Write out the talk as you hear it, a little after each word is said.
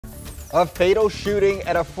A fatal shooting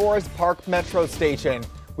at a Forest Park Metro station.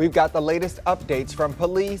 We've got the latest updates from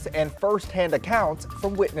police and first-hand accounts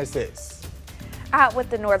from witnesses. Out with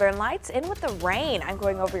the northern lights, in with the rain. I'm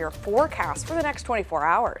going over your forecast for the next 24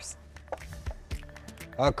 hours.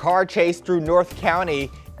 A car chase through North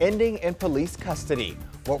County, ending in police custody.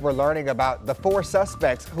 What we're learning about the 4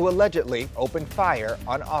 suspects who allegedly opened fire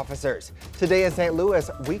on officers. Today in St.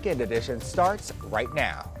 Louis, Weekend Edition starts right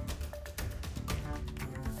now.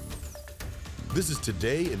 This is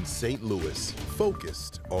Today in St. Louis,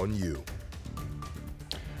 focused on you.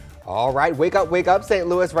 All right, wake up, St.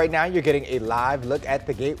 Louis. Right now, you're getting a live look at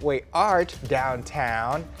the Gateway Arch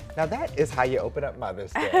downtown. Now, that is how you open up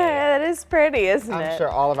Mother's Day. That is pretty, isn't it? I'm sure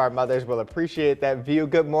all of our mothers will appreciate that view.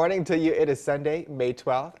 Good morning to you. It is Sunday, May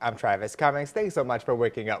 12th. I'm Travis Cummings. Thanks so much for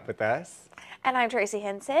waking up with us. And I'm Tracy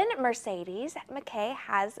Henson. Mercedes McKay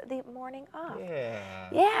has the morning off.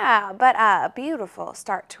 Yeah, but a beautiful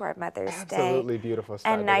start to our Mother's Day. Absolutely beautiful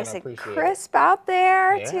start. And nice and crisp out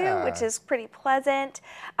there, too, which is pretty pleasant.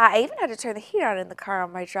 I even had to turn the heat on in the car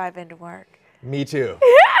on my drive into work. Me too.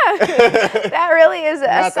 Yeah, that really is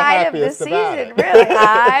a sign of the season, really.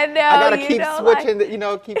 I know. I gotta keep switching,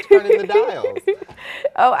 keep turning the dials.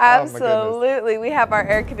 Oh, absolutely. We have our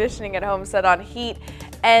air conditioning at home set on heat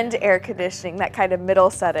and air conditioning, that kind of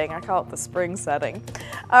middle setting. I call it the spring setting.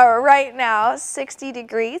 Right now, 60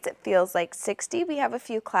 degrees. It feels like 60. We have a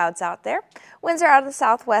few clouds out there. Winds are out of the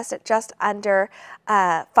southwest at just under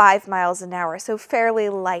 5 miles an hour, so fairly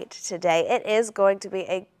light today. It is going to be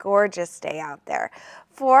a gorgeous day out there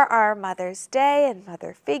for our Mother's Day and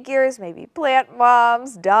mother figures, maybe plant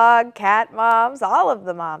moms, dog, cat moms, all of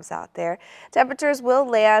the moms out there. Temperatures will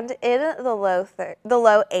land in the low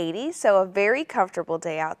 80s, so a very comfortable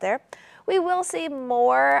day out there. We will see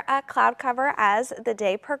more cloud cover as the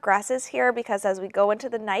day progresses here, because as we go into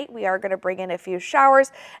the night, we are going to bring in a few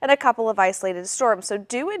showers and a couple of isolated storms. So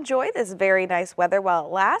do enjoy this very nice weather while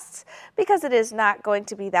it lasts, because it is not going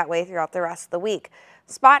to be that way throughout the rest of the week.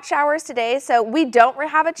 Spot showers today, so we don't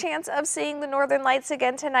have a chance of seeing the northern lights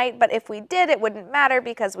again tonight, but if we did, it wouldn't matter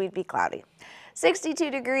because we'd be cloudy.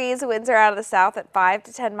 62 degrees, winds are out of the south at 5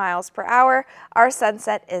 to 10 miles per hour. Our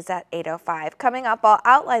sunset is at 8:05. Coming up, I'll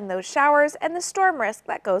outline those showers and the storm risk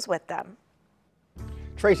that goes with them.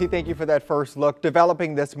 Tracy, thank you for that first look.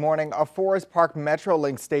 Developing this morning, a Forest Park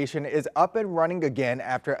MetroLink station is up and running again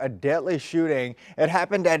after a deadly shooting. It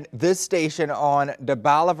happened at this station on De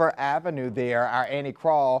Bolivar Avenue there. Our Annie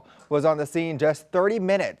Krall was on the scene just 30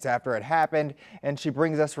 minutes after it happened, and she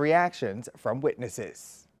brings us reactions from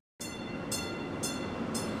witnesses.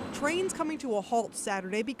 Trains coming to a halt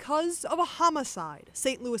Saturday because of a homicide.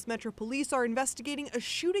 St. Louis Metro Police are investigating a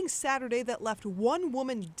shooting Saturday that left one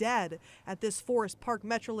woman dead at this Forest Park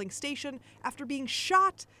MetroLink station after being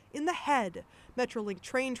shot in the head. MetroLink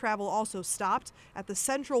train travel also stopped at the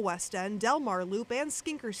Central West End, Delmar Loop, and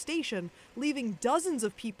Skinker Station, leaving dozens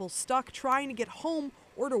of people stuck trying to get home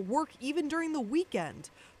or to work even during the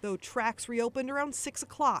weekend, though tracks reopened around 6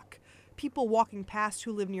 o'clock. People walking past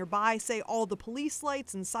who live nearby say all the police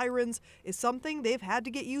lights and sirens is something they've had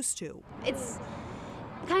to get used to. It's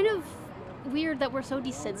kind of weird that we're so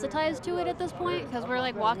desensitized to it at this point, because we're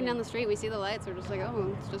like walking down the street, we see the lights, we're just like,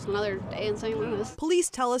 oh, it's just another day in St. Louis.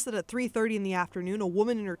 Police tell us that at 3:30 in the afternoon, a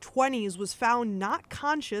woman in her 20s was found not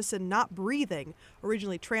conscious and not breathing.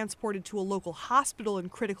 Originally transported to a local hospital in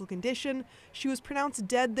critical condition, she was pronounced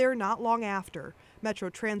dead there not long after.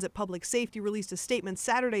 Metro Transit Public Safety released a statement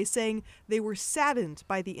Saturday saying they were saddened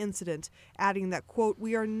by the incident, adding that, quote,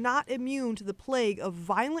 "We are not immune to the plague of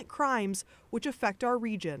violent crimes which affect our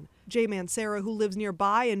region." Jay Mancera, who lives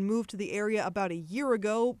nearby and moved to the area about a year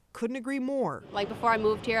ago, couldn't agree more. Like before I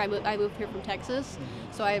moved here, I moved here from Texas,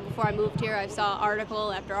 so before I moved here, I saw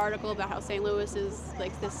article after article about how St. Louis is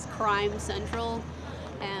like this crime central,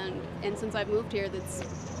 and since I've moved here, that's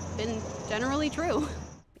been generally true.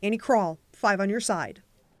 Annie Krall, 5 on your side.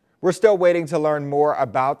 We're still waiting to learn more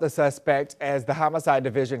about the suspect as the Homicide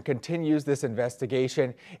Division continues this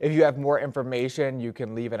investigation. If you have more information, you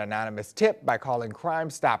can leave an anonymous tip by calling Crime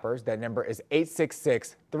Stoppers. That number is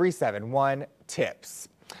 866-371-TIPS.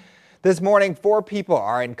 This morning, 4 people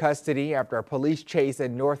are in custody after a police chase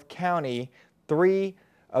in North County. 3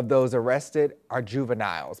 of those arrested are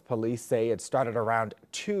juveniles. Police say it started around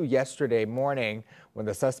 2 yesterday morning when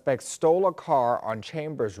the suspect stole a car on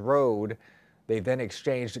Chambers Road. They then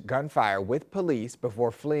exchanged gunfire with police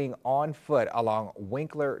before fleeing on foot along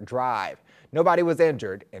Winkler Drive. Nobody was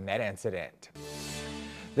injured in that incident.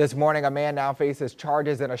 This morning, a man now faces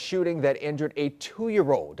charges in a shooting that injured a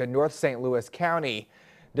 2-year-old in North St. Louis County.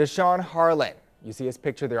 Deshaun Harlan you see his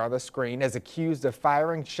picture there on the screen, is accused of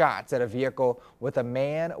firing shots at a vehicle with a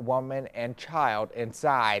man, woman, and child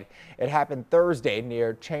inside. It happened Thursday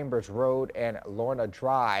near Chambers Road and Lorna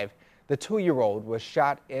Drive. The 2-year-old was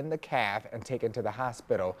shot in the calf and taken to the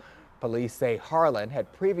hospital. Police say Harlan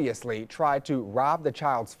had previously tried to rob the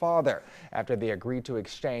child's father after they agreed to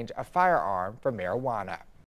exchange a firearm for marijuana.